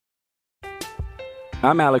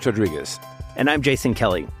I'm Alex Rodriguez. And I'm Jason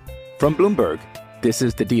Kelly. From Bloomberg, this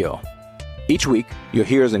is The Deal. Each week, you'll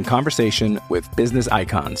hear us in conversation with business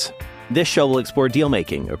icons. This show will explore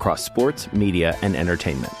deal-making across sports, media, and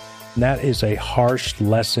entertainment. That is a harsh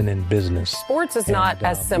lesson in business. Sports is not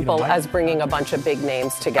as simple as bringing a bunch of big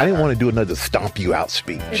names together. I didn't want to do another stomp you out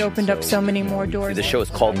speech. It opened up so many more doors. The show is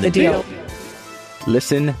called The Deal.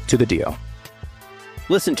 Listen to The Deal.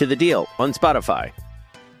 Listen to The Deal on Spotify.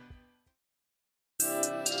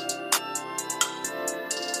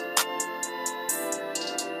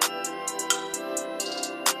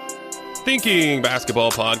 Thinking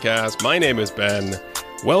Basketball Podcast. My name is Ben.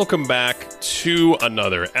 Welcome back to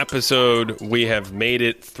another episode. We have made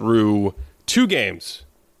it through 2 games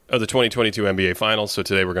of the 2022 NBA Finals. So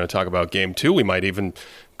today we're going to talk about Game 2. We might even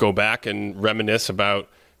go back and reminisce about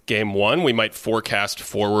Game 1. We might forecast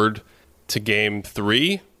forward to Game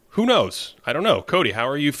 3. Who knows? I don't know. Cody, how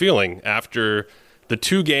are you feeling after the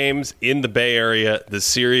 2 games in the Bay Area? The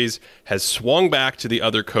series has swung back to the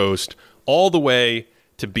other coast all the way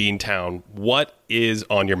to Beantown. What is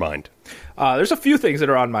on your mind? There's a few things that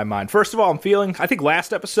are on my mind. First of all, I think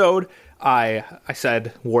last episode I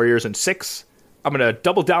said Warriors in 6. I'm going to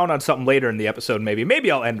double down on something later in the episode maybe.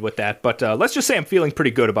 Maybe I'll end with that, but let's just say I'm feeling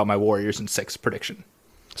pretty good about my Warriors in 6 prediction.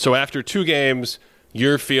 So after 2 games,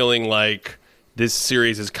 you're feeling like this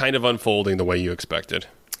series is kind of unfolding the way you expected.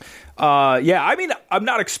 Yeah, I mean, I'm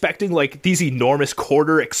not expecting like these enormous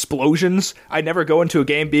quarter explosions. I never go into a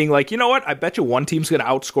game being like, you know what, I bet you one team's going to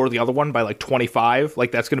outscore the other one by like 25.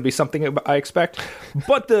 Like that's going to be something I expect.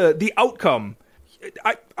 But the outcome,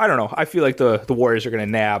 I don't know. I feel like the Warriors are going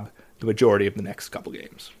to nab the majority of the next couple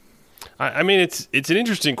games. I mean, it's an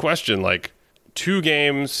interesting question. Like 2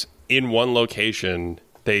 games in one location,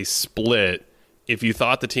 they split. If you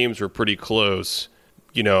thought the teams were pretty close,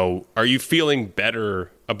 you know, are you feeling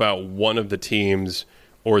better about one of the teams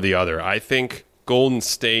or the other? I think Golden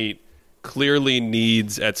State clearly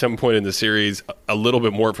needs, at some point in the series, a little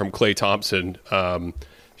bit more from Klay Thompson.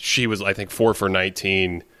 She was, I think, 4 for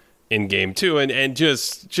 19 in Game 2 and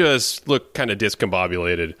just looked kind of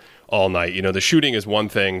discombobulated all night. You know, the shooting is one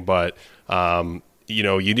thing, but, you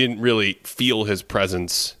know, you didn't really feel his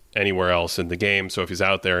presence anywhere else in the game. So if he's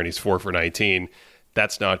out there and he's 4 for 19,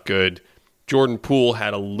 that's not good. Jordan Poole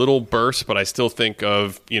had a little burst, but I still think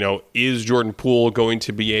of, you know, is Jordan Poole going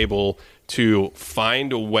to be able to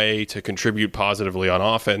find a way to contribute positively on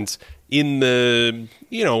offense in the,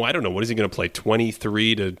 you know, I don't know, what is he going to play,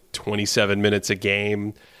 23 to 27 minutes a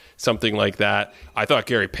game, something like that. I thought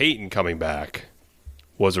Gary Payton coming back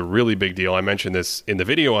was a really big deal. I mentioned this in the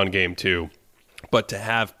video on Game 2, but to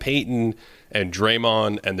have Payton and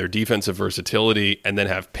Draymond and their defensive versatility, and then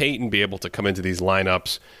have Payton be able to come into these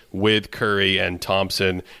lineups with Curry and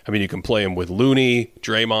Thompson. I mean, you can play him with Looney,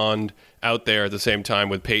 Draymond out there at the same time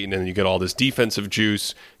with Payton, and you get all this defensive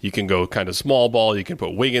juice. You can go kind of small ball. You can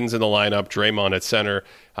put Wiggins in the lineup, Draymond at center.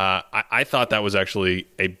 I thought that was actually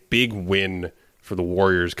a big win for the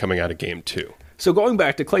Warriors coming out of Game 2. So going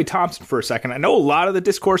back to Klay Thompson for a second, I know a lot of the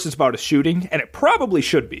discourse is about his shooting, and it probably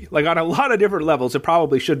should be. Like, on a lot of different levels, it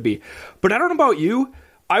probably should be. But I don't know about you,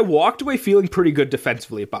 I walked away feeling pretty good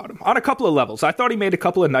defensively about him on a couple of levels. I thought he made a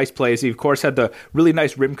couple of nice plays. He, of course, had the really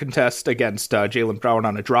nice rim contest against Jaylen Brown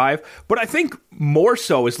on a drive. But I think more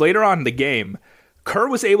so is later on in the game, Kerr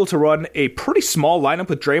was able to run a pretty small lineup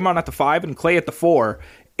with Draymond at the 5 and Klay at the 4.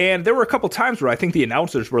 And there were a couple times where I think the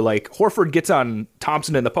announcers were like, Horford gets on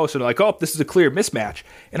Thompson in the post, and they're like, oh, this is a clear mismatch.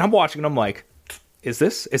 And I'm watching, and I'm like, is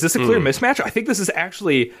this a clear mismatch? I think this is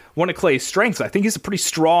actually one of Klay's strengths. I think he's a pretty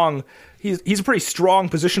strong, he's a pretty strong,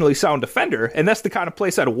 positionally sound defender, and that's the kind of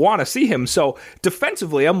place I'd want to see him. So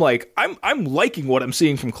defensively, I'm like, I'm liking what I'm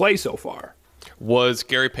seeing from Klay so far. Was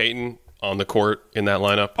Gary Payton on the court in that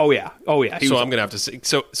lineup? Oh yeah. So I'm gonna have to say,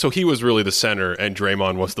 so he was really the center, and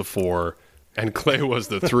Draymond was the 4. And Klay was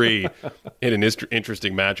the 3 in an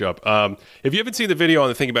interesting matchup. If you haven't seen the video on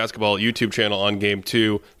the Thinking Basketball YouTube channel on Game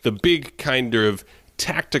 2, the big kind of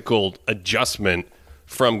tactical adjustment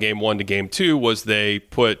from Game 1 to Game 2 was they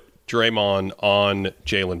put Draymond on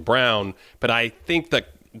Jaylen Brown. But I think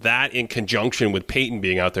that in conjunction with Payton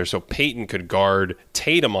being out there, so Payton could guard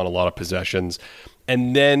Tatum on a lot of possessions.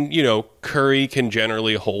 And then, you know, Curry can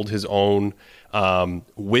generally hold his own.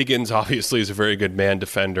 Wiggins obviously is a very good man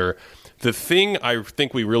defender. The thing I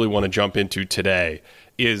think we really want to jump into today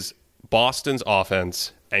is Boston's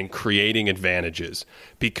offense and creating advantages,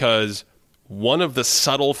 because one of the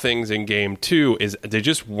subtle things in Game 2 is there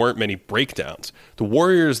just weren't many breakdowns. The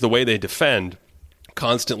Warriors, the way they defend,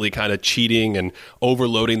 constantly kind of cheating and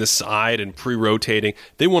overloading the side and pre-rotating,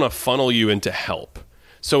 they want to funnel you into help.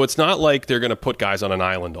 So it's not like they're going to put guys on an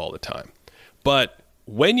island all the time. But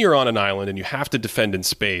when you're on an island and you have to defend in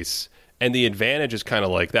space, and the advantage is kind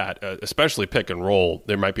of like that, especially pick and roll,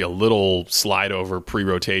 there might be a little slide over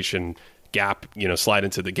pre-rotation gap, slide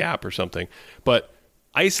into the gap or something. But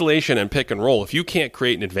isolation and pick and roll, if you can't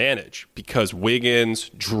create an advantage because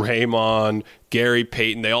Wiggins, Draymond, Gary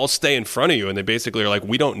Payton, they all stay in front of you and they basically are like,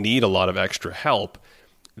 we don't need a lot of extra help.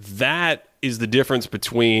 That is the difference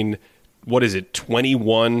between,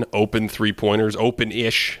 21 open three-pointers,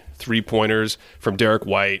 open-ish three-pointers from Derek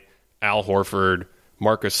White, Al Horford,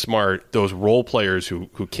 Marcus Smart, those role players who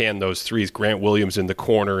can those threes, Grant Williams in the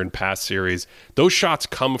corner in past series. Those shots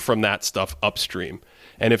come from that stuff upstream.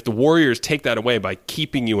 And if the Warriors take that away by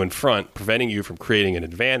keeping you in front, preventing you from creating an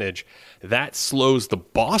advantage, that slows the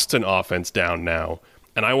Boston offense down now.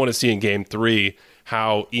 And I want to see in Game 3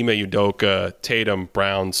 how Ime Udoka, Tatum,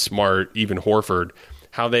 Brown, Smart, even Horford,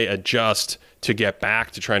 how they adjust to get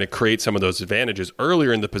back to trying to create some of those advantages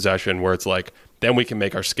earlier in the possession where it's like, then we can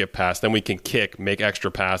make our skip pass, then we can kick, make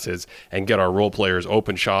extra passes, and get our role players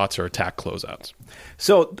open shots or attack closeouts.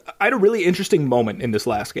 So I had a really interesting moment in this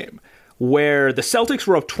last game where the Celtics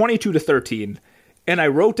were up 22-13, and I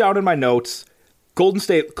wrote down in my notes, Golden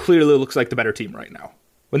State clearly looks like the better team right now.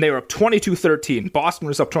 When they were up 22-13, Boston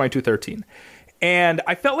was up 22-13. And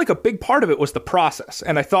I felt like a big part of it was the process.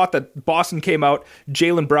 And I thought that Boston came out,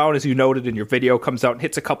 Jaylen Brown, as you noted in your video, comes out and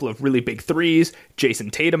hits a couple of really big threes. Jason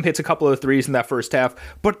Tatum hits a couple of threes in that first half.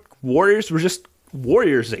 But Warriors were just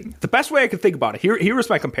Warriorsing. The best way I could think about it, here was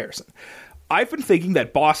my comparison. I've been thinking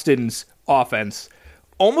that Boston's offense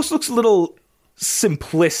almost looks a little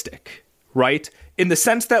simplistic, right? In the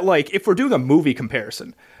sense that, like, if we're doing a movie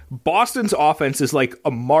comparison, Boston's offense is like a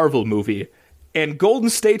Marvel movie, and Golden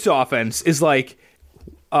State's offense is like,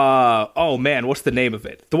 oh man, what's the name of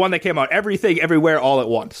it? The one that came out everything, everywhere, all at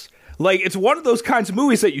once. Like, it's one of those kinds of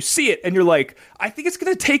movies that you see it and you're like, I think it's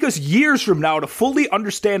going to take us years from now to fully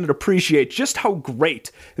understand and appreciate just how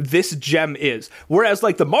great this gem is. Whereas,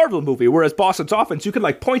 like, the Marvel movie, whereas Boston's offense, you can,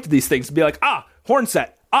 like, point to these things and be like, horn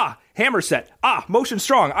set, hammer set, motion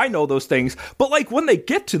strong, I know those things. But, like, when they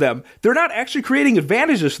get to them, they're not actually creating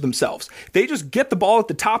advantages for themselves. They just get the ball at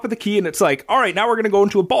the top of the key and it's like, all right, now we're going to go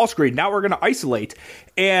into a ball screen. Now we're going to isolate.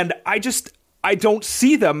 And I don't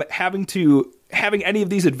see them having any of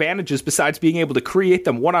these advantages besides being able to create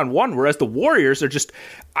them one-on-one, whereas the Warriors are just,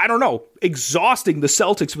 exhausting the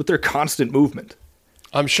Celtics with their constant movement.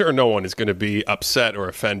 I'm sure no one is going to be upset or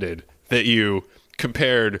offended that you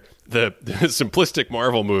compared the simplistic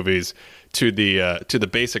Marvel movies to the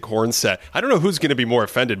basic horn set. I don't know who's going to be more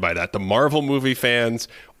offended by that, the Marvel movie fans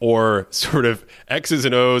or sort of X's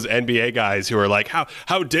and O's NBA guys who are like,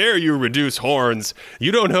 how dare you reduce horns?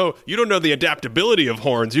 You don't know the adaptability of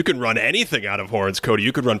horns. You can run anything out of horns, Cody.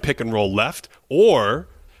 You could run pick and roll left or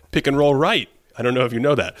pick and roll right. I don't know if you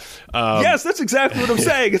know that. Yes, that's exactly what I'm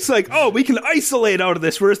saying. It's like, we can isolate out of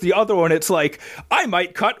this, whereas the other one, it's like,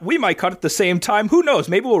 we might cut at the same time. Who knows?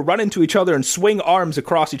 Maybe we'll run into each other and swing arms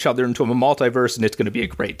across each other into a multiverse, and it's going to be a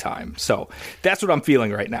great time. So that's what I'm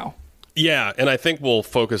feeling right now. Yeah, and I think we'll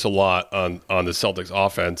focus a lot on the Celtics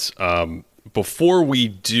offense. Before we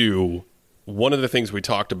do, one of the things we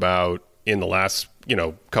talked about in the last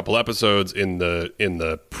couple episodes in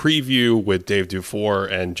the preview with Dave Dufour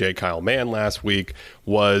and J. Kyle Mann last week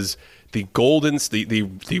was the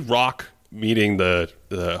rock meeting wait,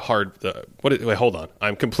 hold on.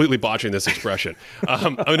 I'm completely botching this expression.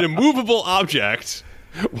 An immovable object.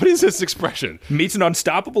 What is this expression? Meets an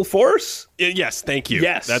unstoppable force? Yes, thank you.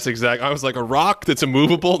 Yes. That's exact. I was like, a rock that's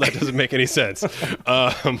immovable? That doesn't make any sense.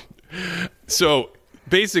 So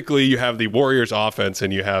basically, you have the Warriors offense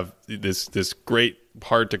and you have this great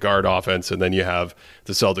hard-to-guard offense, and then you have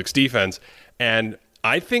the Celtics defense. And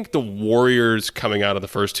I think the Warriors coming out of the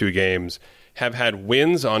first two games have had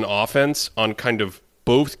wins on offense on kind of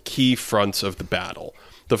both key fronts of the battle.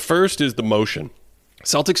 The first is the motion.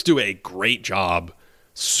 Celtics do a great job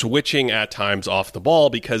switching at times off the ball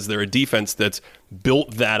because they're a defense that's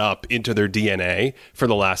built that up into their DNA for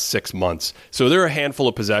the last 6 months. So there are a handful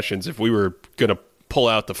of possessions. If we were going to pull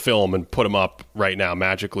out the film and put them up right now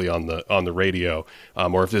magically on the radio,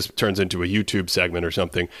 or if this turns into a YouTube segment or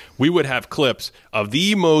something, we would have clips of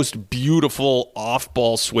the most beautiful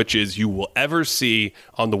off-ball switches you will ever see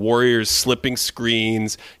on the Warriors slipping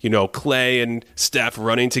screens, Clay and Steph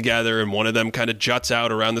running together and one of them kind of juts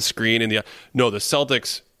out around the screen. The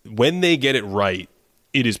Celtics, when they get it right,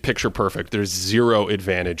 it is picture perfect. There's zero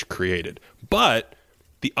advantage created. But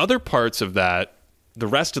the other parts of that, the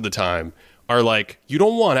rest of the time, are like, you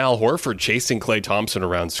don't want Al Horford chasing Klay Thompson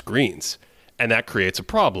around screens, and that creates a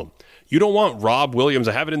problem. You don't want Rob Williams,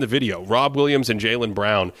 I have it in the video, Rob Williams and Jaylen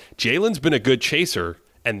Brown. Jaylen's been a good chaser,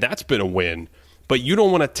 and that's been a win. but you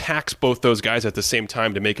don't want to tax both those guys at the same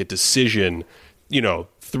time to make a decision,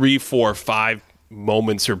 3, 4, 5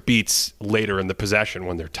 moments or beats later in the possession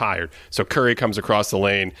when they're tired. So Curry comes across the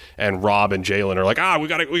lane and Rob and Jalen are like,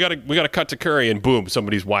 we gotta cut to Curry, and boom,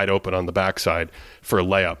 somebody's wide open on the backside for a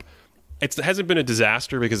layup. It hasn't been a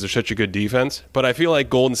disaster because they're such a good defense, but I feel like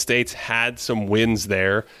Golden State's had some wins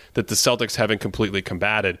there that the Celtics haven't completely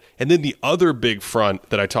combated. And then the other big front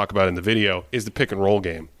that I talk about in the video is the pick and roll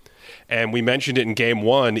game. And we mentioned it in game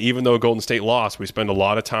 1, even though Golden State lost, we spend a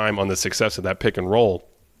lot of time on the success of that pick and roll.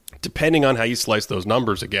 Depending on how you slice those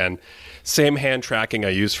numbers again, same hand tracking I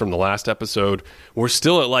used from the last episode, we're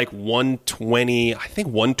still at like 120, I think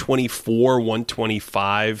 124,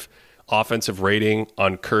 125 offensive rating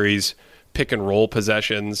on Curry's pick and roll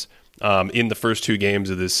possessions in the first 2 games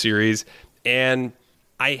of this series. And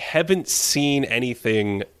I haven't seen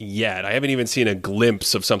anything yet. I haven't even seen a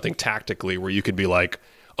glimpse of something tactically where you could be like,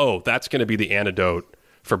 oh, that's going to be the antidote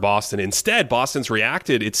for Boston. Instead, Boston's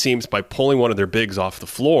reacted, it seems, by pulling one of their bigs off the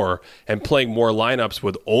floor and playing more lineups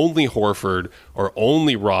with only Horford or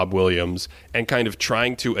only Rob Williams and kind of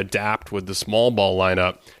trying to adapt with the small ball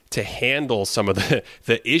lineup to handle some of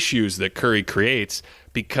the issues that Curry creates,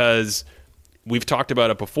 because we've talked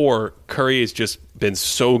about it before. Curry has just been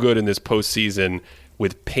so good in this postseason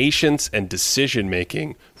with patience and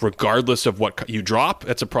decision-making, regardless of what you drop,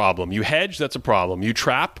 that's a problem. You hedge, that's a problem. You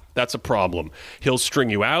trap, that's a problem. He'll string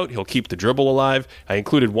you out. He'll keep the dribble alive. I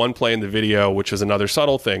included one play in the video, which is another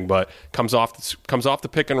subtle thing, but comes off the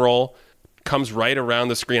pick and roll, comes right around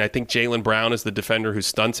the screen. I think Jaylen Brown is the defender who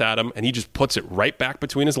stunts at him, and he just puts it right back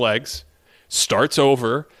between his legs, starts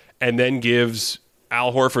over, and then gives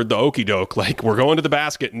Al Horford the okie doke, like, we're going to the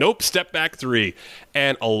basket. Nope, step back 3.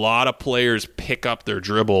 And a lot of players pick up their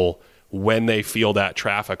dribble when they feel that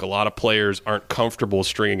traffic. A lot of players aren't comfortable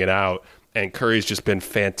stringing it out, and Curry's just been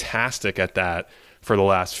fantastic at that for the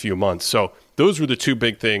last few months. So those were the 2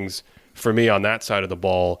 big things for me on that side of the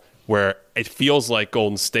ball, where it feels like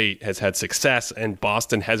Golden State has had success and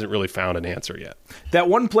Boston hasn't really found an answer yet. That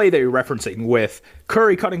one play that you're referencing with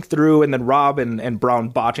Curry cutting through and then Rob and Brown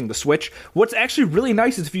botching the switch, what's actually really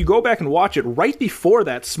nice is if you go back and watch it, right before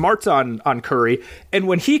that, Smart's on Curry, and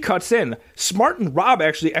when he cuts in, Smart and Rob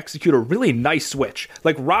actually execute a really nice switch.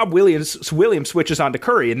 Like, Rob Williams switches onto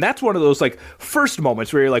Curry, and that's one of those like first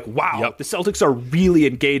moments where you're like, wow, The Celtics are really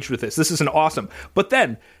engaged with this. This is an awesome. But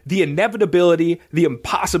then the inevitability, the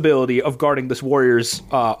impossibility of guarding this Warriors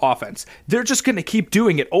offense. They're just going to keep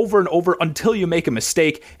doing it over and over until you make a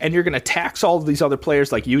mistake, and you're going to tax all of these other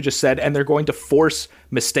players like you just said, and they're going to force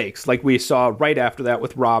mistakes like we saw right after that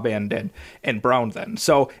with Rob and Brown then.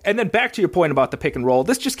 So, and then back to your point about the pick and roll,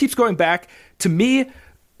 this just keeps going back to me.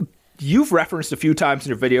 You've referenced a few times in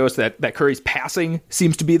your videos that Curry's passing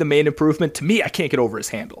seems to be the main improvement. To me, I can't get over his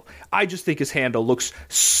handle. I just think his handle looks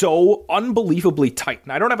so unbelievably tight.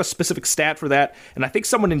 And I don't have a specific stat for that. And I think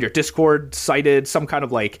someone in your Discord cited some kind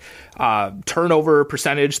of like turnover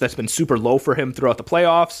percentage that's been super low for him throughout the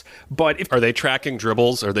playoffs. But Are they tracking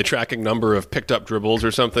dribbles? Are they tracking number of picked up dribbles or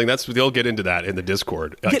something? They'll get into that in the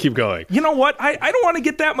Discord. Keep going. You know what? I don't want to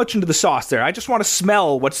get that much into the sauce there. I just want to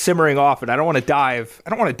smell what's simmering off, and I don't want to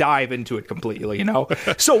dive into it completely,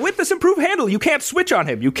 So with this improved handle, you can't switch on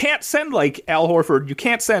him. You can't send like Al Horford. You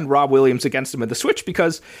can't send Rob Williams against him in the switch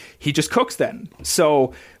because he just cooks then.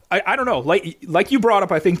 So I don't know. Like you brought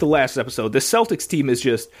up, I think the last episode, the Celtics team is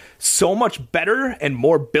just so much better and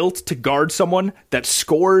more built to guard someone that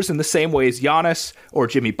scores in the same way as Giannis or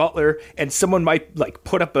Jimmy Butler. And someone might like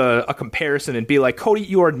put up a comparison and be like, Cody,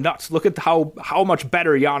 you are nuts. Look at how much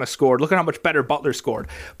better Giannis scored. Look at how much better Butler scored.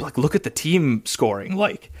 But like, look at the team scoring.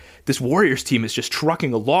 Like, this Warriors team is just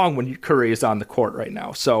trucking along when Curry is on the court right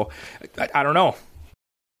now. So I don't know.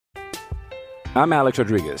 I'm Alex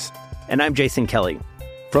Rodriguez. And I'm Jason Kelly.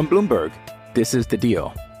 From Bloomberg, this is The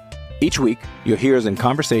Deal. Each week, you'll hear us in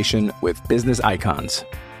conversation with business icons.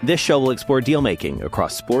 This show will explore deal-making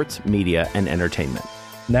across sports, media, and entertainment.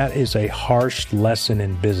 That is a harsh lesson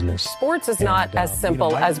in business. Sports is not as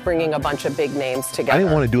simple as bringing a bunch of big names together. I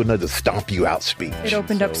didn't want to do another stomp you out speech. It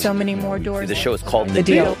opened up so many more doors. The show is called The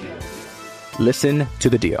Deal. Listen to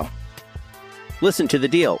The Deal. Listen to The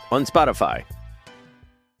Deal on Spotify.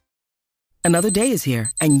 Another day is here,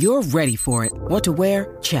 and you're ready for it. What to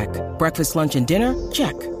wear? Check. Breakfast, lunch, and dinner?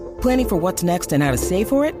 Check. Planning for what's next and how to save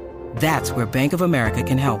for it? That's where Bank of America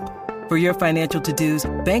can help. For your financial to-dos,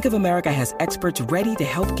 Bank of America has experts ready to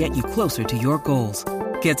help get you closer to your goals.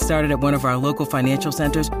 Get started at one of our local financial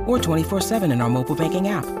centers or 24/7 in our mobile banking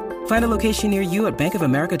app. Find a location near you at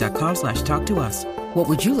bankofamerica.com/talktous. What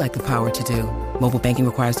would you like the power to do? Mobile banking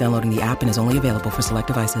requires downloading the app and is only available for select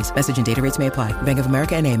devices. Message and data rates may apply. Bank of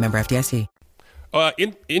America NA, member FDIC.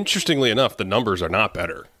 Interestingly enough, the numbers are not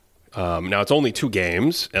better. Now, it's only 2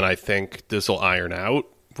 games, and I think this will iron out.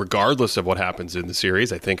 Regardless of what happens in the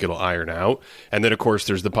series, I think it'll iron out. And then, of course,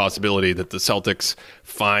 there's the possibility that the Celtics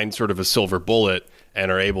find sort of a silver bullet and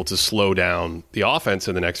are able to slow down the offense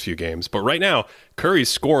in the next few games. But right now, Curry's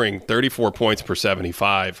scoring 34 points per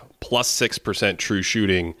 75, plus 6% true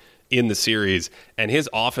shooting in the series, and his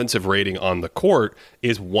offensive rating on the court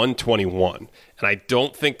is 121. And I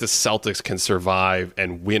don't think the Celtics can survive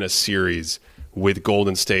and win a series with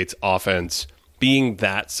Golden State's offense being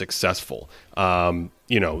that successful.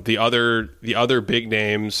 The other big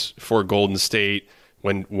names for Golden State,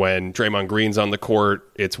 when Draymond Green's on the court,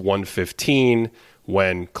 it's 115.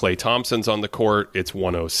 When Klay Thompson's on the court, it's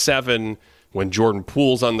 107. When Jordan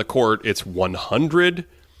Poole's on the court, it's 100.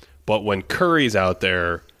 But when Curry's out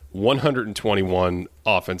there, 121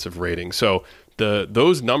 offensive rating. So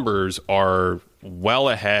those numbers are well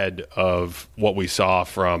ahead of what we saw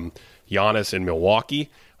from Giannis in Milwaukee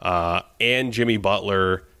and Jimmy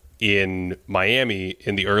Butler in Miami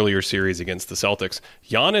in the earlier series against the Celtics.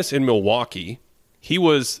 Giannis in Milwaukee, he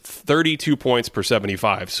was 32 points per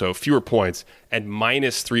 75, so fewer points, and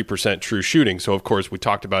minus 3% true shooting. So, of course, we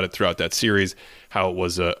talked about it throughout that series, how it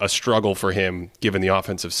was a struggle for him given the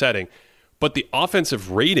offensive setting. But the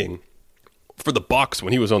offensive rating for the Bucks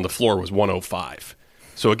when he was on the floor was 105.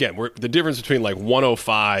 So, again, the difference between like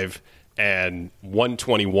 105 and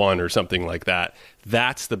 121 or something like that,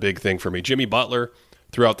 that's the big thing for me. Jimmy Butler,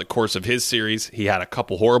 throughout the course of his series, he had a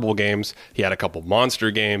couple horrible games. He had a couple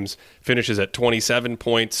monster games. Finishes at 27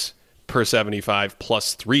 points per 75,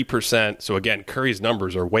 plus 3%. So again, Curry's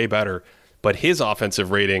numbers are way better. But his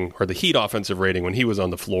offensive rating, or the Heat offensive rating when he was on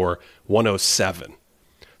the floor, 107.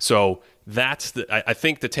 So that's I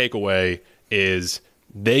think the takeaway is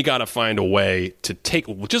they got to find a way to take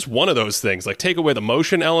just one of those things, like take away the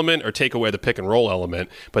motion element or take away the pick and roll element.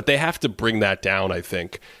 But they have to bring that down, I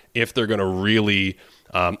think, if they're going to really...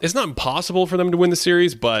 it's not impossible for them to win the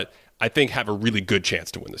series, but I think have a really good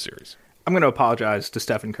chance to win the series. I'm going to apologize to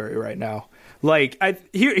Stephen Curry right now. Like,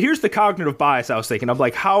 here's the cognitive bias I was thinking. I'm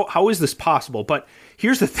like, how is this possible? But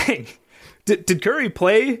here's the thing. Did Curry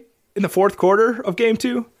play in the fourth quarter of Game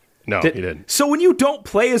 2? No, he didn't. So when you don't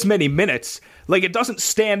play as many minutes, like, it doesn't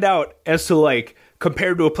stand out as to, like,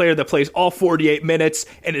 compared to a player that plays all 48 minutes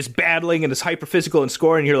and is battling and is hyper physical and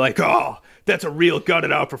scoring, you're like, oh, that's a real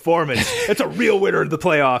gutted out performance. That's a real winner of the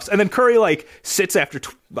playoffs. And then Curry like sits after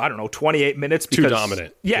 28 minutes because too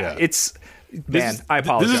dominant. Yeah. It's I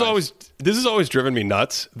apologize. This has always driven me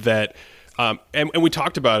nuts that and we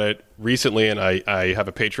talked about it recently, and I have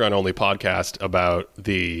a Patreon only podcast about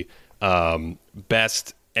the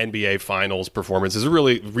best NBA Finals performances,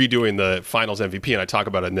 really redoing the Finals MVP, and I talk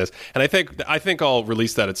about it in this. And I think I'll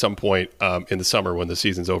release that at some point in the summer when the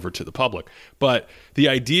season's over to the public. But the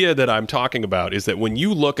idea that I'm talking about is that when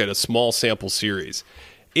you look at a small sample series,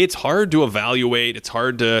 it's hard to evaluate. It's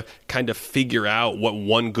hard to kind of figure out what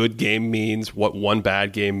one good game means, what one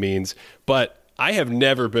bad game means. But I have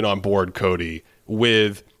never been on board, Cody,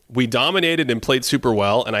 with we dominated and played super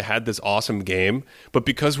well, and I had this awesome game. But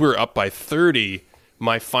because we were up by 30,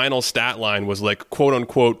 my final stat line was like, quote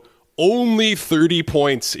unquote, only 30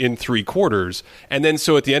 points in 3 quarters. And then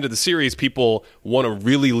so at the end of the series, people want to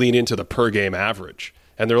really lean into the per game average.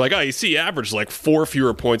 And they're like, oh, you see, average like 4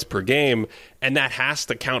 fewer points per game. And that has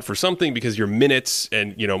to count for something because your minutes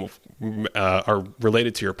and, are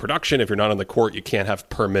related to your production. If you're not on the court, you can't have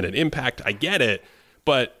per minute impact. I get it.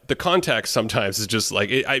 But the context sometimes is just like,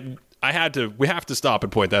 we have to stop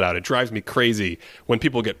and point that out. It drives me crazy when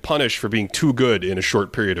people get punished for being too good in a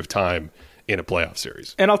short period of time in a playoff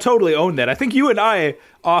series. And I'll totally own that. I think you and I,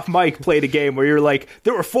 off mic, played a game where you're like,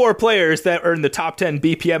 there were 4 players that are in the top 10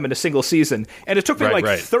 BPM in a single season. And it took me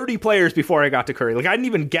 30 players before I got to Curry. Like, I didn't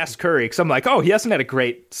even guess Curry because I'm like, oh, he hasn't had a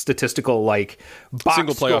great statistical, like, box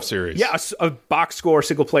single playoff series. Yeah, a box score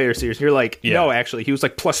single player series. And you're like, no, actually, he was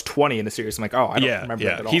like plus 20 in the series. I'm like, oh, I don't remember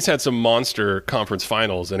that at all. He's had some monster conference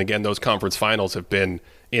finals. And again, those conference finals have been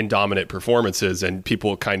in dominant performances, and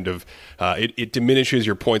people kind of it diminishes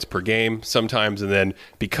your points per game sometimes, and then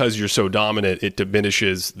because you're so dominant, it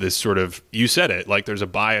diminishes this sort of, you said it, like there's a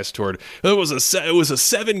bias toward it was a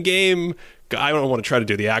 7-game. I don't want to try to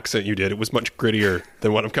do the accent you did. It was much grittier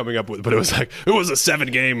than what I'm coming up with, but it was like it was a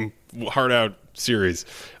 7-game hard out series.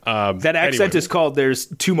 That accent is called "There's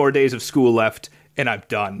 2 more days of school left, and I'm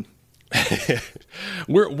done."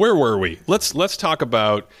 Where were we? Let's talk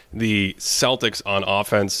about the Celtics on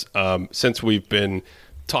offense. Since we've been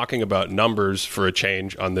talking about numbers for a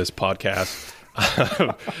change on this podcast,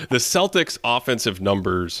 the Celtics offensive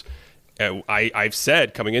numbers I've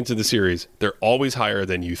said coming into the series, they're always higher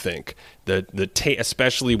than you think.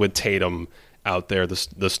 Especially with Tatum out there,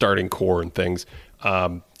 the starting core and things.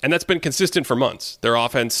 And that's been consistent for months. Their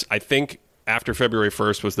offense, I think, after February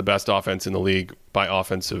 1st was the best offense in the league by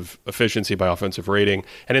offensive efficiency, by offensive rating.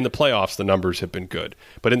 And in the playoffs, the numbers have been good.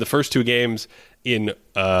 But in the first 2 games in,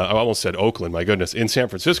 I almost said Oakland, my goodness, in San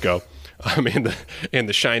Francisco, in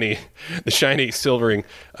the shiny silvering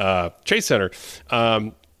Chase Center,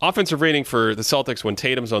 offensive rating for the Celtics when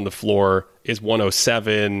Tatum's on the floor is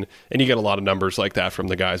 107, and you get a lot of numbers like that from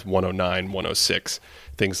the guys, 109, 106,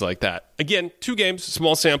 things like that. Again, 2 games,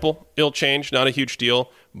 small sample, it'll change, not a huge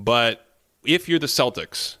deal, but if you're the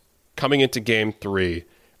Celtics coming into Game 3,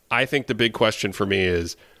 I think the big question for me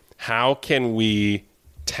is how can we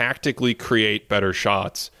tactically create better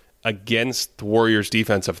shots against the Warriors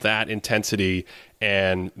defense of that intensity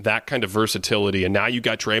and that kind of versatility? And now you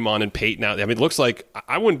got Draymond and Payton out. I mean, it looks like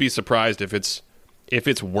I wouldn't be surprised if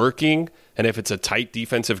it's working and if it's a tight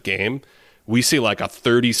defensive game, we see like a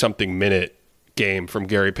 30-something minute game from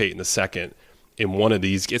Gary Payton II in one of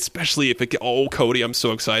these, especially if it Cody, I'm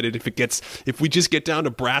so excited if we just get down to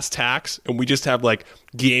brass tacks and we just have like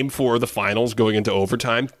Game 4 of the finals going into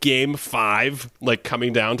overtime, Game 5 like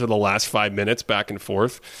coming down to the last 5 minutes back and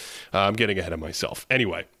forth. I'm getting ahead of myself.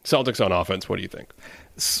 Anyway, Celtics on offense, what do you think?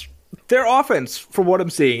 Their offense, from what I'm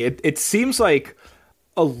seeing, it seems like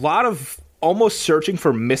a lot of almost searching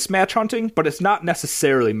for mismatch hunting, but it's not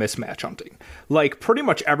necessarily mismatch hunting. Like, pretty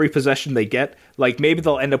much every possession they get, like, maybe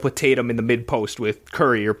they'll end up with Tatum in the mid-post with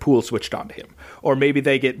Curry or Poole switched onto him. Or maybe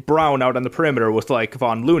they get Brown out on the perimeter with, like,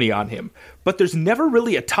 Von Looney on him. But there's never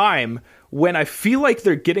really a time when I feel like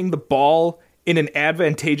they're getting the ball in an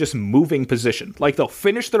advantageous moving position. Like, they'll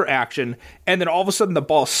finish their action, and then all of a sudden the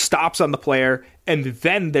ball stops on the player, and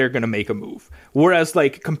then they're going to make a move. Whereas,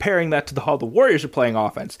 like, comparing that to how the Warriors are playing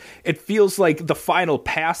offense, it feels like the final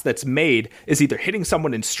pass that's made is either hitting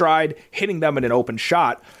someone in stride, hitting them in an open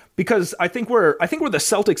shot. Because I think where the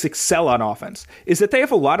Celtics excel on offense is that they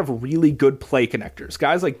have a lot of really good play connectors.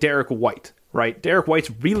 Guys like Derek White, right? Derek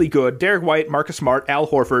White's really good. Derek White, Marcus Smart, Al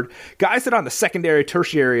Horford, guys that on the secondary,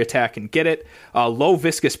 tertiary attack can get it. Low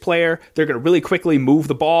viscous player. They're going to really quickly move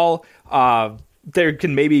the ball. They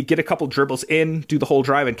can maybe get a couple dribbles in, do the whole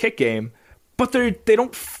drive and kick game, but they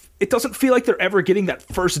don't. It doesn't feel like they're ever getting that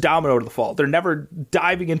first domino to the fall. They're never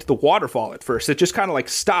diving into the waterfall at first. It just kind of like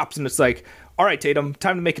stops, and it's like, all right, Tatum,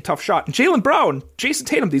 time to make a tough shot. And Jaylen Brown, Jason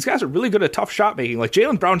Tatum, these guys are really good at tough shot making. Like,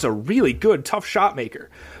 Jaylen Brown's a really good tough shot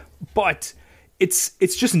maker, but it's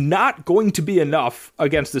just not going to be enough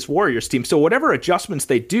against this Warriors team. So whatever adjustments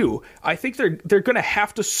they do, I think they're going to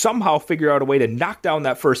have to somehow figure out a way to knock down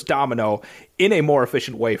that first domino in a more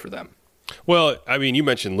efficient way for them. Well, I mean, you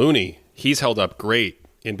mentioned Looney. He's held up great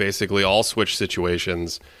in basically all switch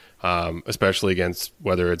situations, especially against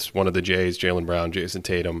whether it's one of the Jays, Jaylen Brown, Jason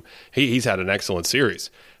Tatum. He's had an excellent series.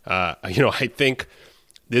 I think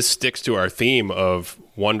this sticks to our theme of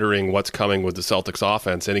wondering what's coming with the Celtics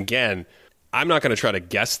offense. And again, I'm not going to try to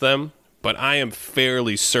guess them, but I am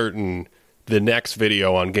fairly certain the next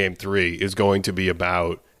video on Game 3 is going to be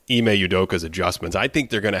about Ime Udoka's adjustments. I think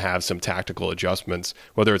they're going to have some tactical adjustments,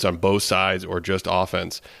 whether it's on both sides or just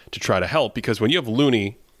offense, to try to help. Because when you have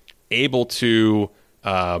Looney able to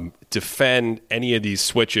defend any of these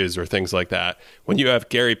switches or things like that, when you have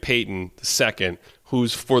Gary Payton II,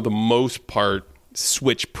 who's for the most part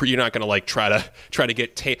switch, you're not going to like try to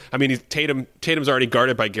get Tatum's already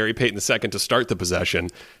guarded by Gary Payton II to start the possession.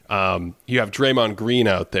 You have Draymond Green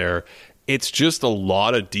out there. It's just a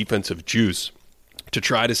lot of defensive juice to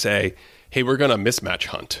try to say, hey, we're going to mismatch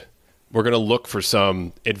hunt. We're going to look for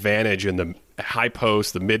some advantage in the high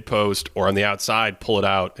post, the mid post, or on the outside, pull it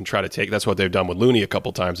out and try to take. That's what they've done with Looney a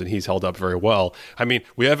couple times, and he's held up very well. I mean,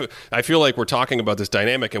 I feel like we're talking about this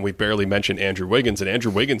dynamic, and we barely mentioned Andrew Wiggins, and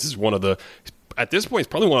Andrew Wiggins is at this point, he's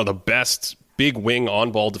probably one of the best big wing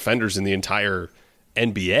on-ball defenders in the entire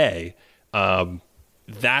NBA.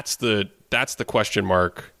 That's the question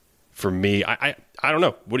mark for me. I don't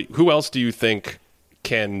know. Who else do you think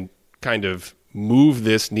can kind of move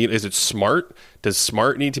this needle? Is it Smart? Does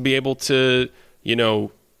Smart need to be able to,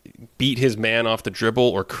 beat his man off the dribble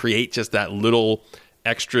or create just that little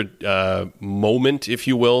extra moment, if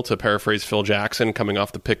you will, to paraphrase Phil Jackson, coming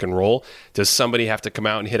off the pick and roll? Does somebody have to come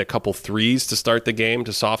out and hit a couple threes to start the game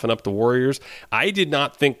to soften up the Warriors? I did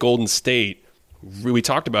not think Golden State, we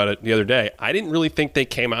talked about it the other day, I didn't really think they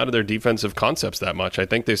came out of their defensive concepts that much. I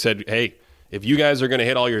think they said, hey, if you guys are going to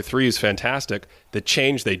hit all your threes, fantastic. The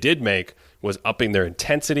change they did make was upping their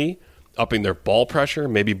intensity, upping their ball pressure,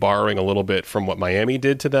 maybe borrowing a little bit from what Miami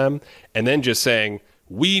did to them, and then just saying,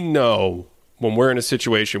 we know when we're in a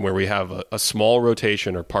situation where we have a small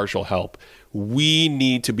rotation or partial help, we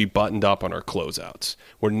need to be buttoned up on our closeouts.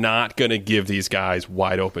 We're not going to give these guys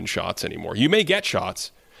wide open shots anymore. You may get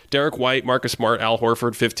shots. Derek White, Marcus Smart, Al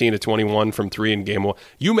Horford, 15 to 21 from 3 in game 1.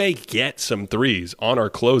 You may get some threes on our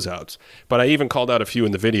closeouts, but I even called out a few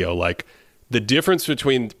in the video, like the difference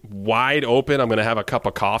between wide open, I'm going to have a cup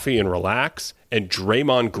of coffee and relax, and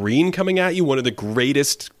Draymond Green coming at you, one of the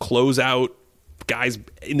greatest closeout guys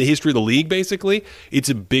in the history of the league, basically. It's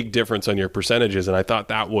a big difference on your percentages, and I thought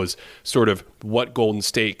that was sort of what Golden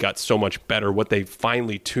State got so much better, what they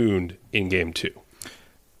finally tuned in game 2.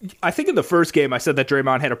 I think in the first game I said that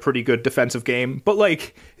Draymond had a pretty good defensive game, but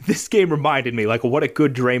like this game reminded me like what a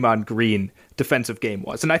good Draymond Green defensive game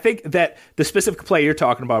was. And I think that the specific play you're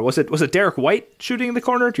talking about, was it Derek White shooting in the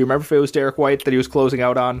corner? Do you remember if it was Derek White that he was closing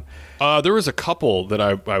out on? There was a couple that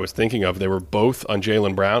I was thinking of. They were both on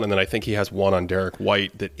Jaylen Brown, and then I think he has one on Derek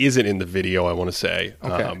White that isn't in the video, I want to say.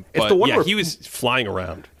 Okay. But the one yeah, where he was flying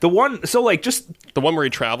around. The one, so like just... The one where he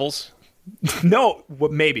travels? No,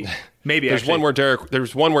 maybe. There's one where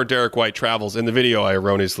Derek White travels. In the video, I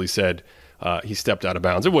erroneously said he stepped out of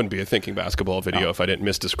bounds. It wouldn't be a thinking basketball video if I didn't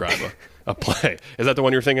misdescribe a play. Is that the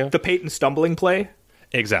one you're thinking of? The Peyton stumbling play?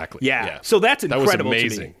 Exactly. Yeah. So that's incredible. That was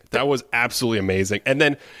amazing. To me. That was absolutely amazing. And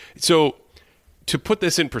then, so to put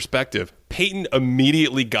this in perspective, Peyton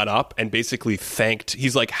immediately got up and basically thanked.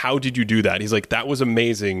 He's like, "How did you do that?" He's like, "That was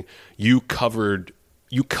amazing. You covered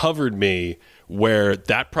me where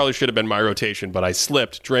that probably should have been my rotation, but I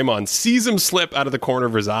slipped." Draymond sees him slip out of the corner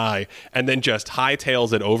of his eye and then just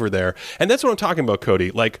hightails it over there. And that's what I'm talking about,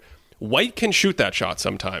 Cody. Like, White can shoot that shot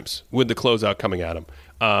sometimes with the closeout coming at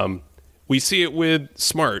him. We see it with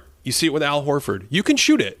Smart. You see it with Al Horford. You can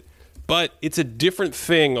shoot it, but it's a different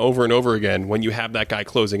thing over and over again when you have that guy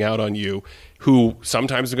closing out on you who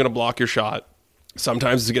sometimes is going to block your shot.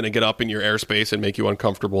 Sometimes it's going to get up in your airspace and make you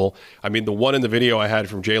uncomfortable. I mean, the one in the video I had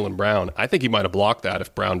from Jaylen Brown, I think he might have blocked that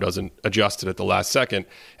if Brown doesn't adjust it at the last second.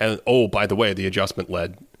 And, oh, by the way, the adjustment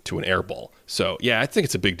led to an air ball. So, yeah, I think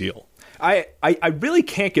it's a big deal. I really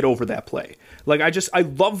can't get over that play. Like, I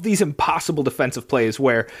love these impossible defensive plays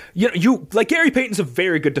where, you like Gary Payton's a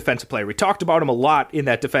very good defensive player. We talked about him a lot in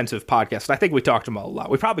that defensive podcast. I think we talked about him a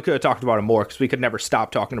lot. We probably could have talked about him more because we could never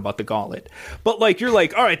stop talking about the gauntlet. But like, you're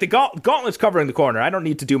like, all right, the gauntlet's covering the corner. I don't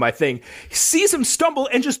need to do my thing. He sees him stumble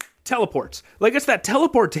and just teleports. Like, it's that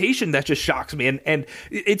teleportation that just shocks me. And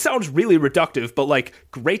it sounds really reductive, but like,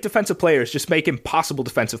 great defensive players just make impossible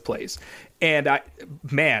defensive plays. And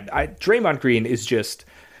Draymond Green is just...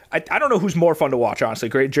 I don't know who's more fun to watch, honestly.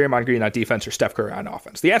 Great Draymond Green on defense or Steph Curry on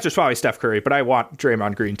offense. The answer is probably Steph Curry, but I want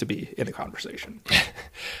Draymond Green to be in the conversation.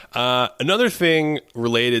 Another thing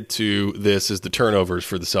related to this is the turnovers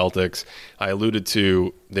for the Celtics. I alluded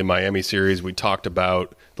to the Miami series. We talked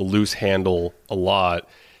about the loose handle a lot.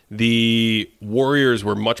 The Warriors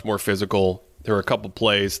were much more physical. There were a couple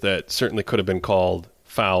plays that certainly could have been called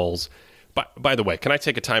fouls. By the way, can I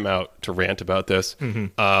take a timeout to rant about this?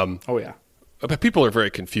 Mm-hmm. Oh, yeah. But people are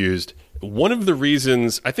very confused. One of the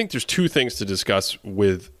reasons, I think there's two things to discuss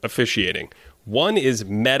with officiating. One is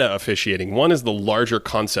meta officiating. One is the larger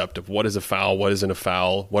concept of what is a foul, what isn't a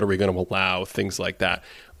foul, what are we going to allow, things like that.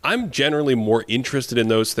 I'm generally more interested in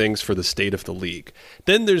those things for the state of the league.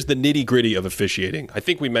 Then there's the nitty-gritty of officiating. I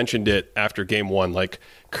think we mentioned it after game 1. Like,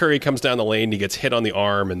 Curry comes down the lane, he gets hit on the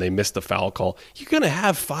arm, and they miss the foul call. You're going to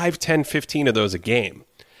have 5, 10, 15 of those a game.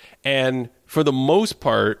 And for the most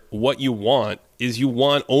part, what you want is you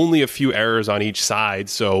want only a few errors on each side.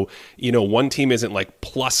 So, one team isn't like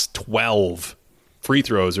plus 12 free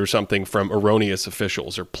throws or something from erroneous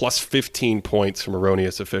officials or plus 15 points from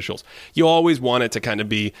erroneous officials. You always want it to kind of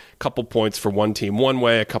be a couple points for one team one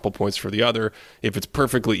way, a couple points for the other. If it's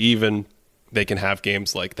perfectly even, they can have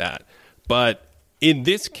games like that. But in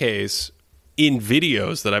this case, in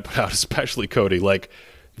videos that I put out, especially Cody, like,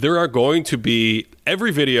 there are going to be,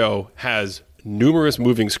 every video has numerous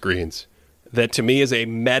moving screens that to me is a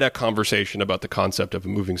meta conversation about the concept of a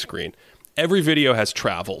moving screen. Every video has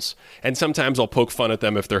travels, and sometimes I'll poke fun at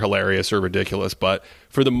them if they're hilarious or ridiculous, but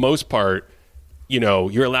for the most part,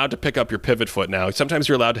 you're allowed to pick up your pivot foot now. Sometimes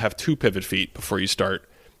you're allowed to have 2 pivot feet before you start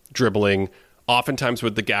dribbling. Oftentimes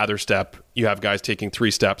with the gather step, you have guys taking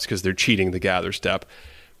 3 steps because they're cheating the gather step.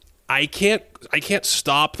 I can't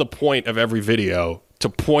stop the point of every video to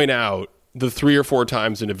point out the 3 or 4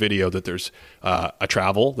 times in a video that there's a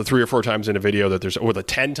travel, the 3 or 4 times in a video that there's, or the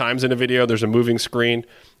 10 times in a video there's a moving screen,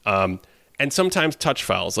 and sometimes touch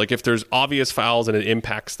fouls. Like, if there's obvious fouls and it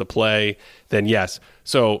impacts the play, then yes.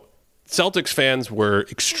 So Celtics fans were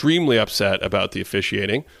extremely upset about the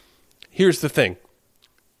officiating. Here's the thing.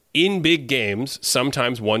 in big games,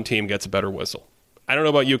 sometimes one team gets a better whistle. I don't know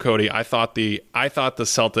about you, Cody. I thought the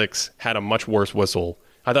Celtics had a much worse whistle.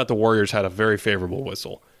 I thought the Warriors had a very favorable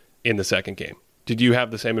whistle in the second game. Did you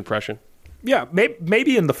have the same impression? Yeah,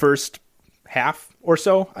 maybe in the first half or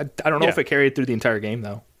so. I don't know if it carried through the entire game,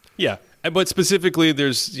 though. Yeah, but specifically,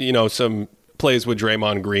 there's some plays with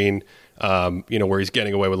Draymond Green, where he's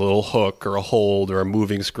getting away with a little hook or a hold or a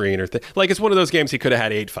moving screen it's one of those games he could have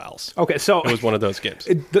had 8 fouls. Okay, so it was one of those games.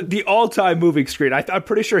 The all-time moving screen. I'm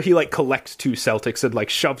pretty sure he collects 2 Celtics and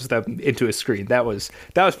shoves them into his screen. That was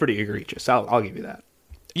pretty egregious. I'll give you that.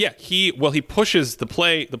 Yeah, he pushes the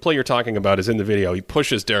play. The play you're talking about is in the video. He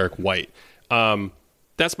pushes Derek White.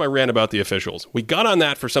 That's my rant about the officials. We got on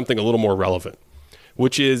that for something a little more relevant,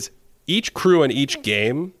 which is each crew in each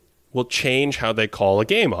game will change how they call a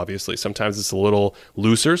game, obviously. Sometimes it's a little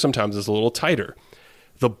looser, sometimes it's a little tighter.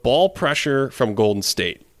 The ball pressure from Golden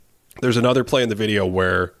State. There's another play in the video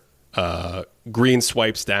where Green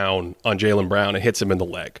swipes down on Jaylen Brown and hits him in the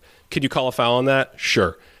leg. Could you call a foul on that?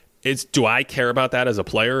 Sure. Do I care about that as a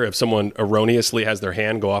player if someone erroneously has their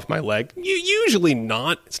hand go off my leg? Usually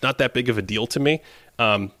not. It's not that big of a deal to me,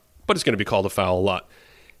 but it's going to be called a foul a lot.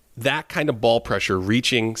 That kind of ball pressure,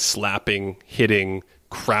 reaching, slapping, hitting,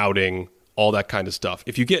 crowding, all that kind of stuff.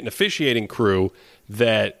 If you get an officiating crew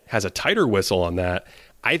that has a tighter whistle on that,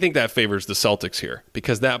 I think that favors the Celtics here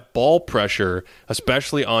because that ball pressure,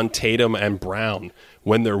 especially on Tatum and Brown,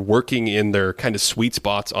 when they're working in their kind of sweet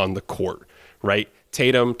spots on the court, right?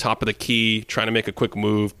 Tatum, top of the key, trying to make a quick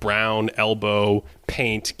move. Brown, elbow,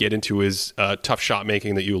 paint, get into his tough shot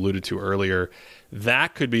making that you alluded to earlier.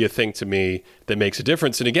 That could be a thing to me that makes a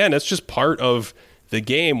difference. And again, that's just part of the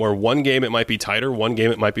game where one game it might be tighter, one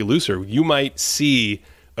game it might be looser. You might see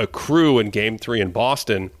a crew in Game 3 in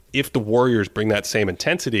Boston, if the Warriors bring that same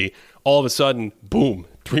intensity, all of a sudden, boom,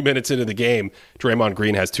 3 minutes into the game, Draymond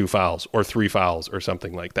Green has 2 fouls or 3 fouls or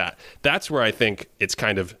something like that. That's where I think it's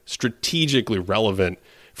kind of strategically relevant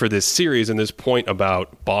for this series and this point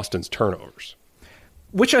about Boston's turnovers.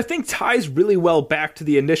 Which I think ties really well back to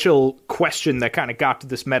the initial question that kind of got to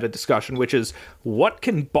this meta discussion, which is what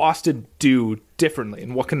can Boston do differently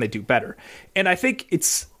and what can they do better? And I think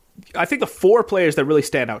the 4 players that really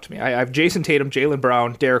stand out to me. I have Jason Tatum, Jaylen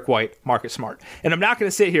Brown, Derek White, Marcus Smart. And I'm not going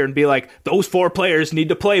to sit here and be like, those 4 players need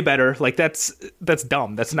to play better. That's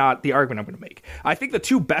dumb. That's not the argument I'm going to make. I think the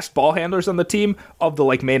 2 best ball handlers on the team of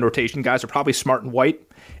the main rotation guys are probably Smart and White.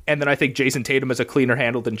 And then I think Jason Tatum is a cleaner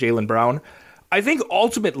handle than Jaylen Brown. I think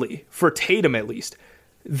ultimately, for Tatum at least,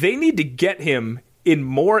 they need to get him in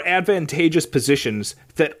more advantageous positions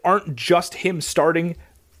that aren't just him starting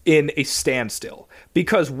in a standstill.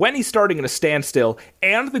 Because when he's starting in a standstill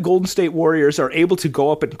and the Golden State Warriors are able to go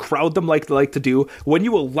up and crowd them like they like to do, when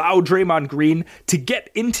you allow Draymond Green to get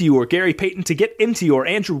into you or Gary Payton to get into you or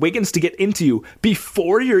Andrew Wiggins to get into you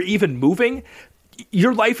before you're even moving,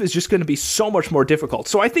 your life is just going to be so much more difficult.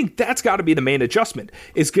 So I think that's got to be the main adjustment,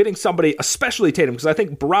 is getting somebody, especially Tatum, because I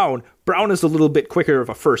think Brown is a little bit quicker of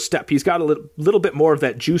a first step. He's got a little bit more of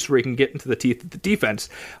that juice where he can get into the teeth of the defense.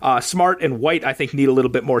 Smart and White, I think, need a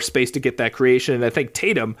little bit more space to get that creation. And I think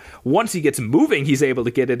Tatum, once he gets moving, he's able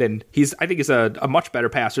to get it. And I think he's a much better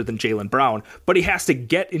passer than Jaylen Brown, but he has to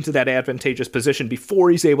get into that advantageous position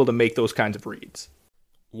before he's able to make those kinds of reads.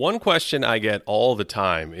 One question I get all the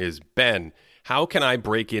time is, Ben, how can I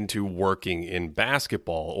break into working in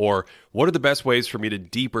basketball? Or what are the best ways for me to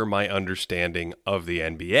deepen my understanding of the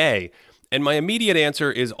NBA? And my immediate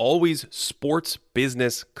answer is always Sports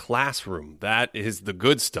Business Classroom. That is the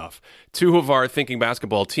good stuff. 2 of our Thinking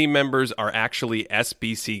Basketball team members are actually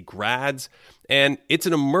SBC grads, and it's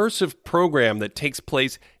an immersive program that takes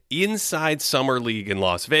place inside Summer League in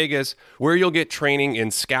Las Vegas, where you'll get training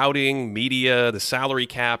in scouting, media, the salary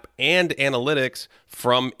cap, and analytics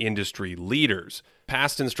from industry leaders.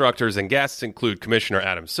 Past instructors and guests include Commissioner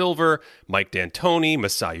Adam Silver, Mike D'Antoni,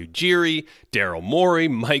 Masai Ujiri, Daryl Morey,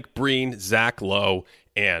 Mike Breen, Zach Lowe,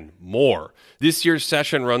 and more. This year's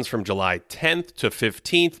session runs from July 10th to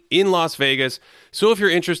 15th in Las Vegas. So if you're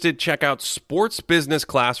interested, check out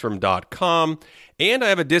sportsbusinessclassroom.com. And I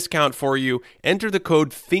have a discount for you. Enter the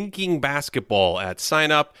code ThinkingBasketball at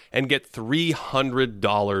sign up and get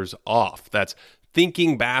 $300 off. That's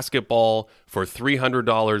Thinking Basketball for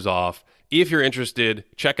 $300 off. If you're interested,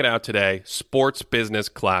 check it out today,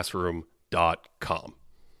 sportsbusinessclassroom.com.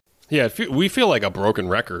 Yeah, we feel like a broken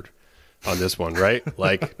record on this one, right?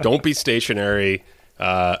 Don't be stationary,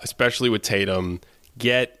 especially with Tatum.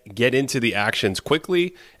 Get into the actions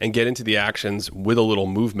quickly and get into the actions with a little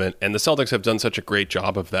movement. And the Celtics have done such a great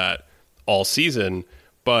job of that all season.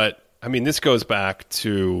 But, I mean, this goes back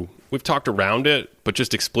to, we've talked around it, but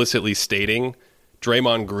just explicitly stating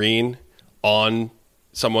Draymond Green on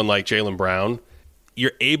someone like Jaylen Brown,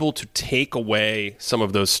 you're able to take away some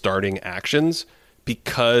of those starting actions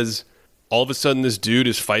because all of a sudden this dude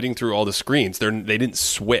is fighting through all the screens. They didn't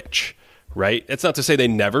switch, right? It's not to say they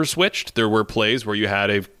never switched. There were plays where you had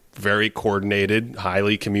a very coordinated,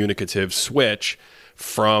 highly communicative switch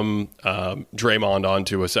from Draymond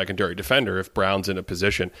onto a secondary defender if Brown's in a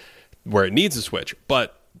position where it needs a switch.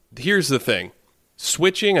 But here's the thing.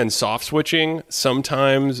 Switching and soft switching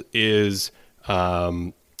sometimes is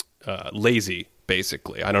lazy,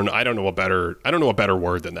 basically. I don't know a better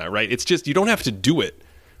word than that, right? It's just you don't have to do it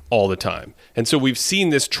all the time. And so we've seen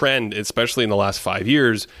this trend, especially in the last 5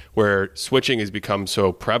 years, where switching has become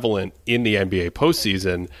so prevalent in the NBA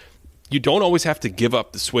postseason. You don't always have to give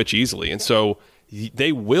up the switch easily. And so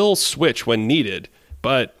they will switch when needed.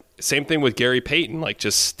 But same thing with Gary Payton, like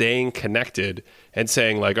just staying connected and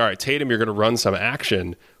saying like, all right, Tatum, you're going to run some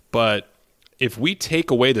action. But if we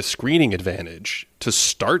take away the screening advantage to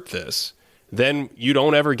start this, then you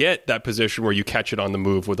don't ever get that position where you catch it on the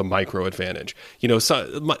move with a micro advantage. You know,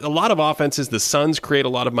 a lot of offenses, the Suns create a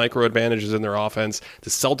lot of micro advantages in their offense. The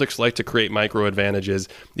Celtics like to create micro advantages.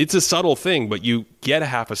 It's a subtle thing, but you get a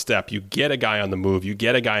half a step, you get a guy on the move, you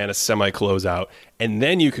get a guy in a semi-closeout, and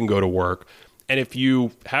then you can go to work. And if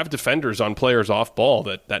you have defenders on players off ball,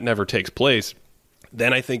 that never takes place,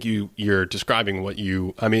 then I think you're describing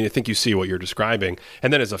I think you see what you're describing.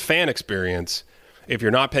 And then as a fan experience, if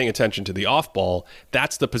you're not paying attention to the off ball,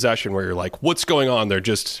 that's the possession where you're like, what's going on?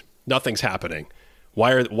 Nothing's happening.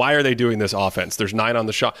 Why are they doing this offense? There's 9 on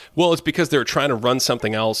the shot. Well, it's because they're trying to run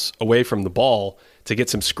something else away from the ball to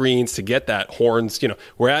get some screens, to get that horns. You know,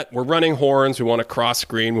 we're running horns. We want to cross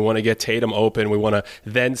screen. We want to get Tatum open. We want to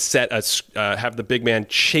then have the big man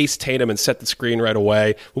chase Tatum and set the screen right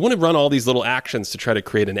away. We want to run all these little actions to try to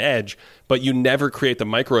create an edge, but you never create the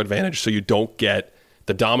micro advantage, so you don't get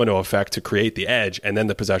the domino effect to create the edge, and then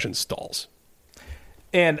the possession stalls.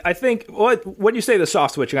 And I think when you say the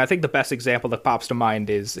soft switching, I think the best example that pops to mind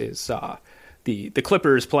is the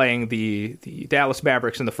Clippers playing the Dallas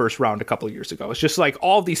Mavericks in the first round a couple of years ago. It's just like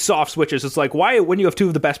all these soft switches. It's like, why, when you have 2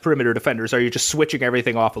 of the best perimeter defenders, are you just switching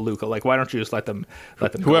everything off of Luka? Like, why don't you just let them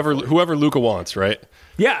whoever Luka wants, right?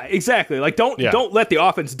 Yeah, exactly. Like, don't let the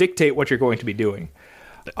offense dictate what you're going to be doing.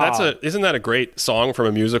 Isn't that a great song from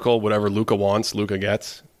a musical? Whatever Luka wants, Luka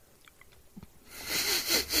gets.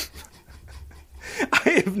 I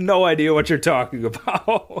have no idea what you're talking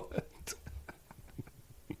about.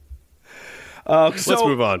 Let's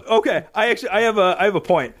move on. Okay, I have a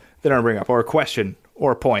point that I want to bring up, or a question,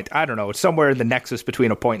 or a point. I don't know. It's somewhere in the nexus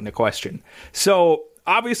between a point and a question. So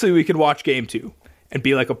obviously, we could watch Game 2 and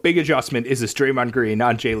be like, a big adjustment is this Draymond Green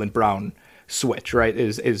on Jaylen Brown switch, right?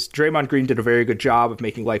 Is Draymond Green did a very good job of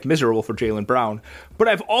making life miserable for Jaylen Brown. But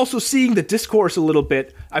I've also seen the discourse a little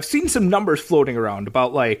bit. I've seen some numbers floating around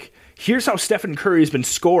about like, here's how Stephen Curry's been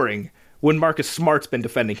scoring when Marcus Smart's been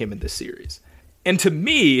defending him in this series. And to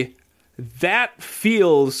me, that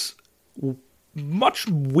feels much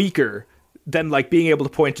weaker than like being able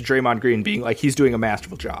to point to Draymond Green being like, he's doing a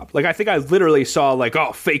masterful job. Like, I think I literally saw like,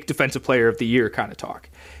 fake defensive player of the year kind of talk.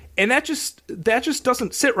 And that just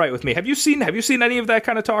doesn't sit right with me. Have you seen any of that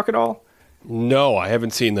kind of talk at all? No, I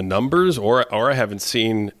haven't seen the numbers, or I haven't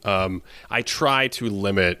seen. I try to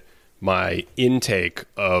limit my intake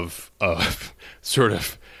of sort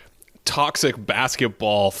of toxic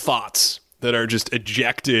basketball thoughts that are just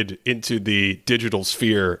ejected into the digital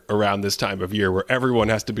sphere around this time of year, where everyone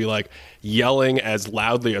has to be like yelling as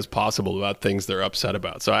loudly as possible about things they're upset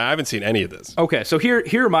about. So I haven't seen any of this. Okay, so here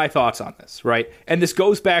are my thoughts on this, right? And this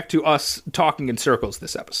goes back to us talking in circles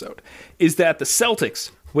this episode, is that the Celtics,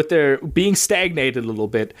 with their being stagnated a little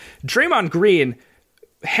bit, Draymond Green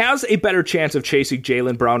has a better chance of chasing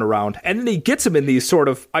Jaylen Brown around, and then he gets him in these sort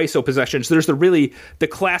of ISO possessions. There's the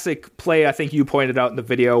classic play I think you pointed out in the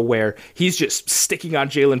video where he's just sticking on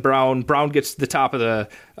Jaylen Brown. Brown gets to the top of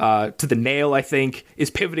to the nail, I think,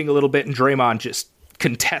 is pivoting a little bit, and Draymond just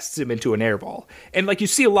contests him into an air ball. And like, you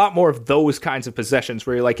see a lot more of those kinds of possessions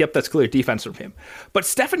where you're like, yep, that's clear defense from him. But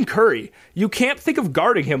Stephen Curry, you can't think of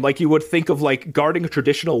guarding him like you would think of like guarding a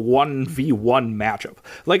traditional 1v1 matchup.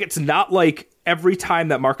 Like, it's not like every time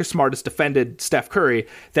that Marcus Smart has defended Steph Curry,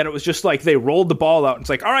 that it was just like they rolled the ball out and it's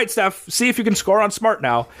like, all right, Steph, see if you can score on Smart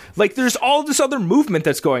now. Like, there's all this other movement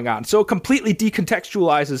that's going on. So it completely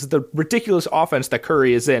decontextualizes the ridiculous offense that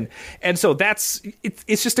Curry is in. And so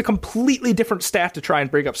it's just a completely different stat to try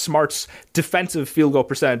and bring up Smart's defensive field goal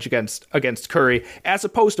percentage against Curry, as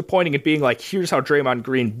opposed to pointing and being like, here's how Draymond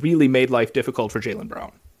Green really made life difficult for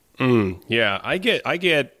Jaylen Yeah, I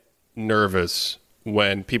get nervous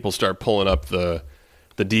when people start pulling up the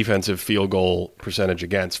the defensive field goal percentage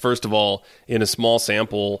against. First of all, in a small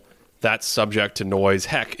sample, that's subject to noise.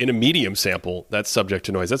 Heck, in a medium sample, that's subject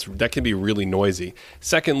to noise. That can be really noisy.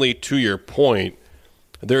 Secondly, to your point,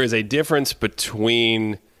 there is a difference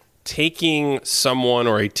between taking someone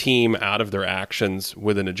or a team out of their actions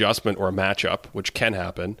with an adjustment or a matchup, which can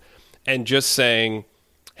happen, and just saying,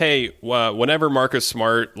 hey, whenever Marcus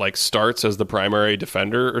Smart starts as the primary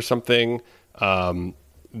defender or something,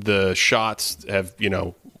 the shots have,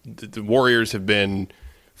 the Warriors have been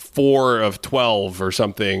 4 of 12 or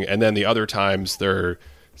something, and then the other times they're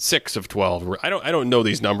 6 of 12. I don't know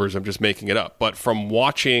these numbers. I'm just making it up. But from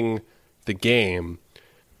watching the game,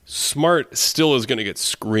 Smart still is going to get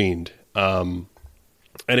screened. And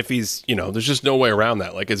if he's, there's just no way around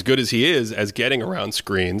that. As good as he is as getting around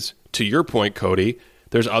screens, to your point, Cody,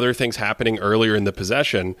 there's other things happening earlier in the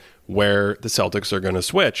possession where the Celtics are going to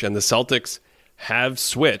switch. And the Celtics have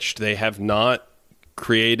switched. They have not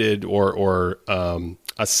created or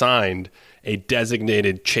assigned a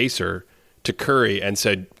designated chaser to Curry and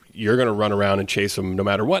said, you're going to run around and chase him no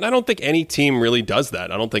matter what. And I don't think any team really does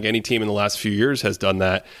that. I don't think any team in the last few years has done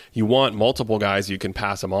that. You want multiple guys you can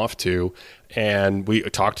pass them off to. And we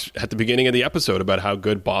talked at the beginning of the episode about how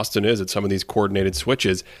good Boston is at some of these coordinated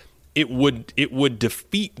switches. It would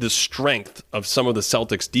defeat the strength of some of the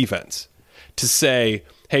Celtics defense to say,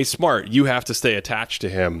 hey, Smart, you have to stay attached to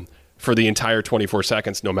him for the entire 24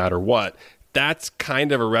 seconds no matter what. That's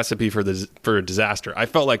kind of a recipe for a disaster. I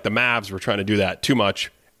felt like the Mavs were trying to do that too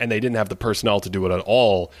much, and they didn't have the personnel to do it at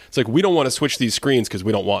all. It's like, we don't want to switch these screens because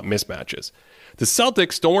we don't want mismatches. The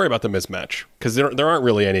Celtics, don't worry about the mismatch because there aren't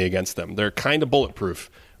really any against them. They're kind of bulletproof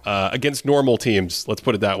against normal teams, let's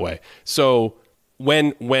put it that way. So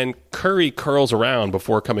when Curry curls around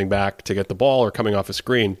before coming back to get the ball or coming off a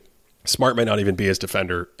screen, Smart may not even be his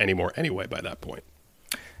defender anymore anyway by that point.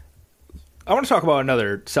 I want to talk about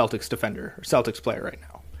another Celtics defender, or Celtics player right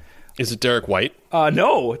now. Is it Derek White?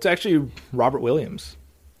 No, it's actually Robert Williams.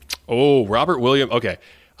 Oh, Robert Williams. Okay.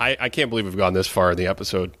 I can't believe we've gone this far in the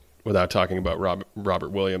episode without talking about Robert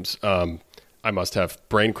Williams. I must have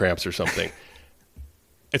brain cramps or something.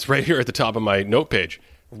 It's right here at the top of my note page.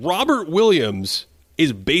 Robert Williams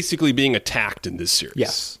is basically being attacked in this series.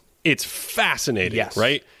 Yes. It's fascinating, yes.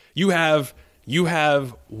 Right? You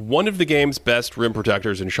have one of the game's best rim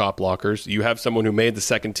protectors and shot blockers. You have someone who made the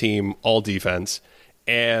second team all defense,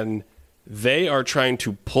 and they are trying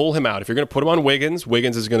to pull him out. If you're going to put him on Wiggins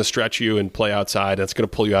is going to stretch you and play outside. That's going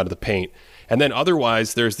to pull you out of the paint. And then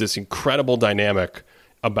otherwise, there's this incredible dynamic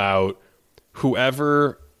about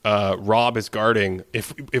whoever Rob is guarding.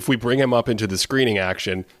 If we bring him up into the screening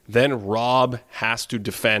action, then Rob has to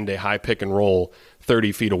defend a high pick and roll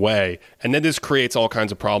 30 feet away. And then this creates all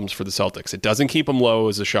kinds of problems for the Celtics. It doesn't keep him low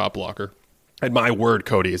as a shot blocker. And my word,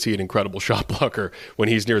 Cody, is he an incredible shot blocker when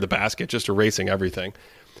he's near the basket, just erasing everything.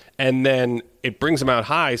 And then it brings him out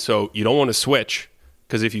high, so you don't want to switch,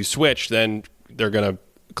 because if you switch, then they're going to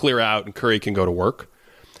clear out and Curry can go to work.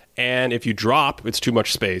 And if you drop, it's too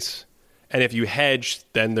much space. And if you hedge,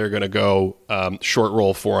 then they're going to go short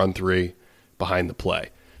roll 4-on-3 behind the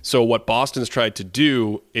play. So what Boston's tried to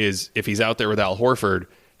do is, if he's out there with Al Horford,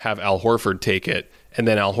 have Al Horford take it, and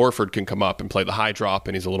then Al Horford can come up and play the high drop,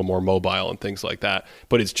 and he's a little more mobile and things like that.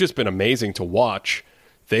 But it's just been amazing to watch.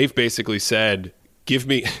 They've basically said, give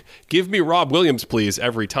me Rob Williams, please,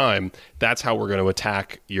 every time. That's how we're going to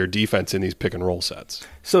attack your defense in these pick and roll sets.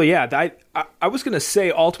 So yeah, I was going to say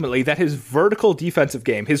ultimately that his vertical defensive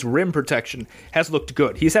game, his rim protection, has looked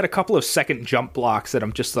good. He's had a couple of second jump blocks that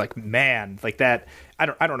I'm just like, man, like that. I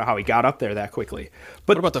don't know how he got up there that quickly.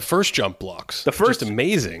 But what about the first jump blocks? The first, just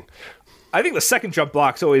amazing. I think the second jump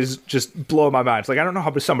blocks always just blow my mind. It's like, I don't know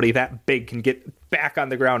how somebody that big can get back on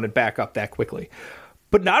the ground and back up that quickly.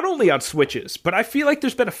 But not only on switches, but I feel like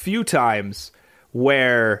there's been a few times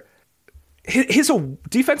where his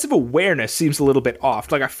defensive awareness seems a little bit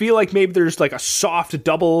off. Like, I feel like maybe there's like a soft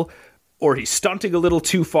double, or he's stunting a little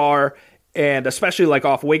too far, and especially like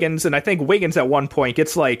off Wiggins. And I think Wiggins at one point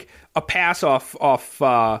gets like a pass off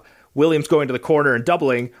Williams going to the corner and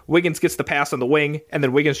doubling. Wiggins gets the pass on the wing, and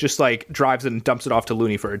then Wiggins just like drives it and dumps it off to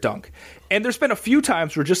Looney for a dunk. And there's been a few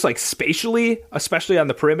times where just like spatially, especially on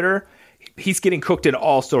the perimeter, he's getting cooked in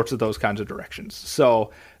all sorts of those kinds of directions.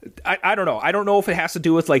 So I don't know. I don't know if it has to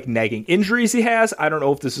do with like nagging injuries he has. I don't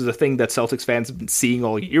know if this is a thing that Celtics fans have been seeing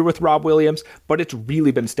all year with Rob Williams, but it's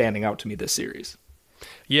really been standing out to me this series.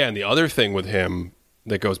 Yeah, and the other thing with him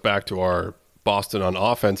that goes back to our Boston on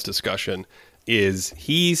offense discussion is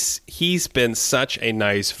he's been such a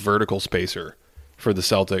nice vertical spacer for the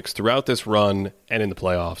Celtics throughout this run and in the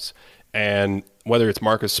playoffs. And whether it's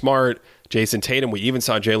Marcus Smart, Jason Tatum, we even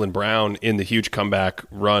saw Jaylen Brown in the huge comeback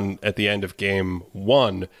run at the end of game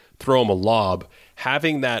 1, throw him a lob.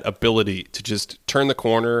 Having that ability to just turn the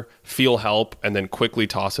corner, feel help, and then quickly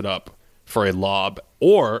toss it up for a lob.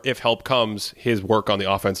 Or if help comes, his work on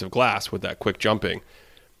the offensive glass with that quick jumping.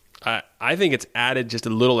 I think it's added just a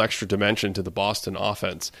little extra dimension to the Boston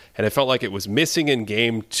offense. And it felt like it was missing in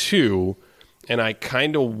game 2. And I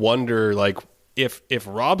kind of wonder, like, if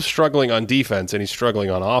Rob's struggling on defense and he's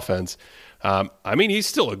struggling on offense, I mean, he's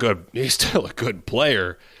still a good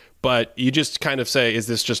player, but you just kind of say, is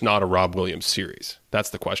this just not a Rob Williams series?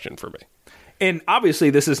 That's the question for me. And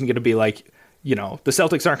obviously this isn't going to be like, the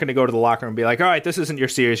Celtics aren't going to go to the locker room and be like, all right, this isn't your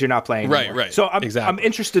series, you're not playing anymore. Right. So I'm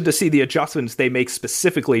interested to see the adjustments they make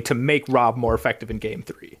specifically to make Rob more effective in game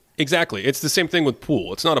 3. Exactly. It's the same thing with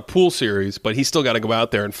Poole. It's not a Poole series, but he's still got to go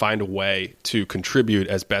out there and find a way to contribute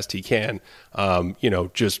as best he can.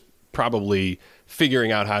 Just probably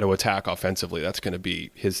figuring out how to attack offensively. That's going to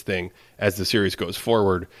be his thing as the series goes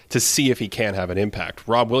forward to see if he can have an impact.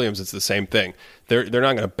 Rob Williams, it's the same thing. They're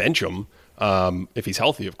not going to bench him if he's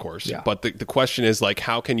healthy, of course. Yeah. But the question is, like,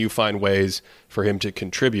 how can you find ways for him to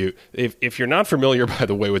contribute? If you're not familiar, by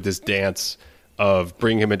the way, with this dance of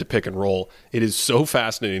bringing him into pick and roll, it is so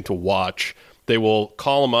fascinating to watch. They will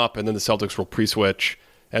call him up, and then the Celtics will pre-switch,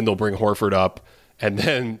 and they'll bring Horford up, and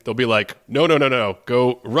then they'll be like, no,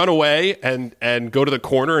 go run away and go to the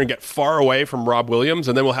corner and get far away from Rob Williams,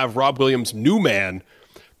 and then we'll have Rob Williams' new man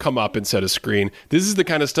come up and set a screen. This is the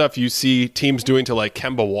kind of stuff you see teams doing to, like,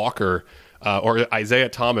 Kemba Walker or Isaiah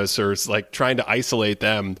Thomas, or like trying to isolate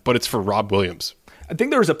them, but it's for Rob Williams. I think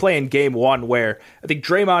there was a play in game 1 where I think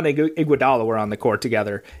Draymond and Iguodala were on the court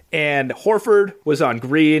together, and Horford was on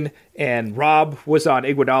Green and Rob was on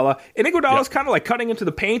Iguodala, and Iguodala's kind of like cutting into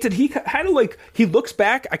the paint, and he kind of like, he looks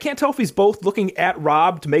back. I can't tell if he's both looking at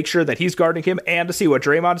Rob to make sure that he's guarding him and to see what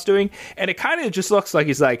Draymond's doing, and it kind of just looks like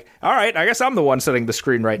he's like, all right, I guess I'm the one setting the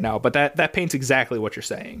screen right now, but that paints exactly what you're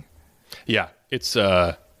saying. Yeah, it's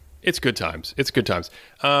good times. It's good times.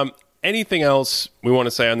 Anything else we want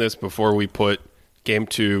to say on this before we put game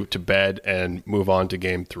 2 to bed and move on to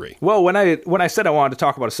game 3? Well, when I said I wanted to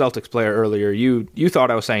talk about a Celtics player earlier, you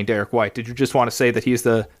thought I was saying Derek White. Did you just want to say that he's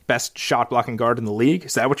the best shot blocking guard in the league?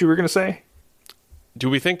 Is that what you were going to say?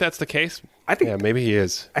 Do we think that's the case? I think. Yeah, maybe he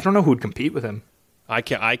is. I don't know who would compete with him. I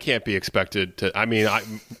can't be expected to. I mean,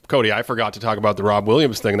 Cody, I forgot to talk about the Rob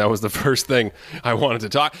Williams thing. That was the first thing I wanted to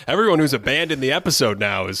talk. Everyone who's abandoned the episode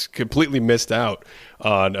now is completely missed out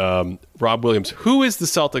on Rob Williams. Who is the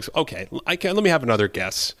Celtics? Okay, let me have another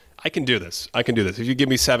guess. I can do this. If you give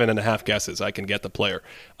me 7.5 guesses, I can get the player.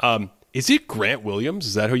 Is it Grant Williams?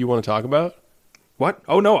 Is that who you want to talk about? What?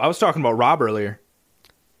 Oh, no, I was talking about Rob earlier.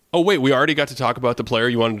 Oh, wait, we already got to talk about the player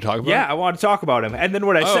you wanted to talk about? Yeah, I wanted to talk about him. And then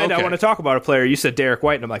when I said I want to talk about a player, you said Derek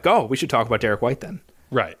White, and I'm like, oh, we should talk about Derek White then.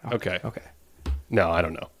 Right, okay. No, I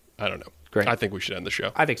don't know. Great. I think we should end the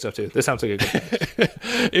show. I think so, too. This sounds like a good thing.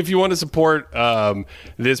 If you want to support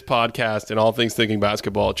this podcast and all things Thinking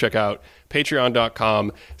Basketball, check out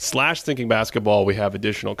patreon.com/Thinking Basketball. We have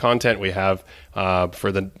additional content. We have, for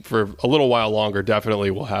a little while longer,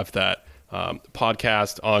 definitely we'll have that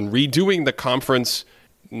podcast on redoing the conference.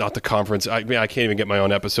 Not the conference. I can't even get my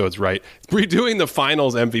own episodes right. Redoing the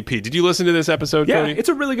finals MVP. Did you listen to this episode, Cody? Yeah, it's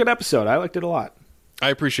a really good episode. I liked it a lot.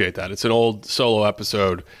 I appreciate that. It's an old solo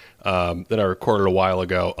episode that I recorded a while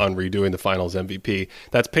ago on redoing the finals MVP.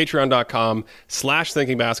 That's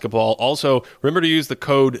patreon.com/Thinking Basketball. Also, remember to use the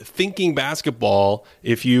code Thinking Basketball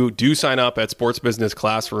if you do sign up at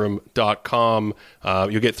sportsbusinessclassroom.com.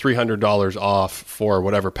 You'll get $300 off for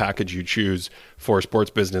whatever package you choose for Sports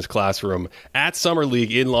Business Classroom at Summer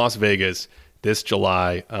League in Las Vegas this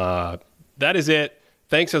July. That is it.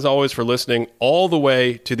 Thanks, as always, for listening all the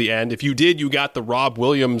way to the end. If you did, you got the Rob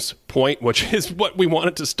Williams point, which is what we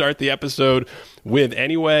wanted to start the episode with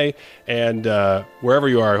anyway. And wherever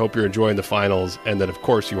you are, I hope you're enjoying the finals and that, of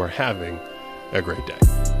course, you are having a great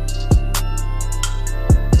day.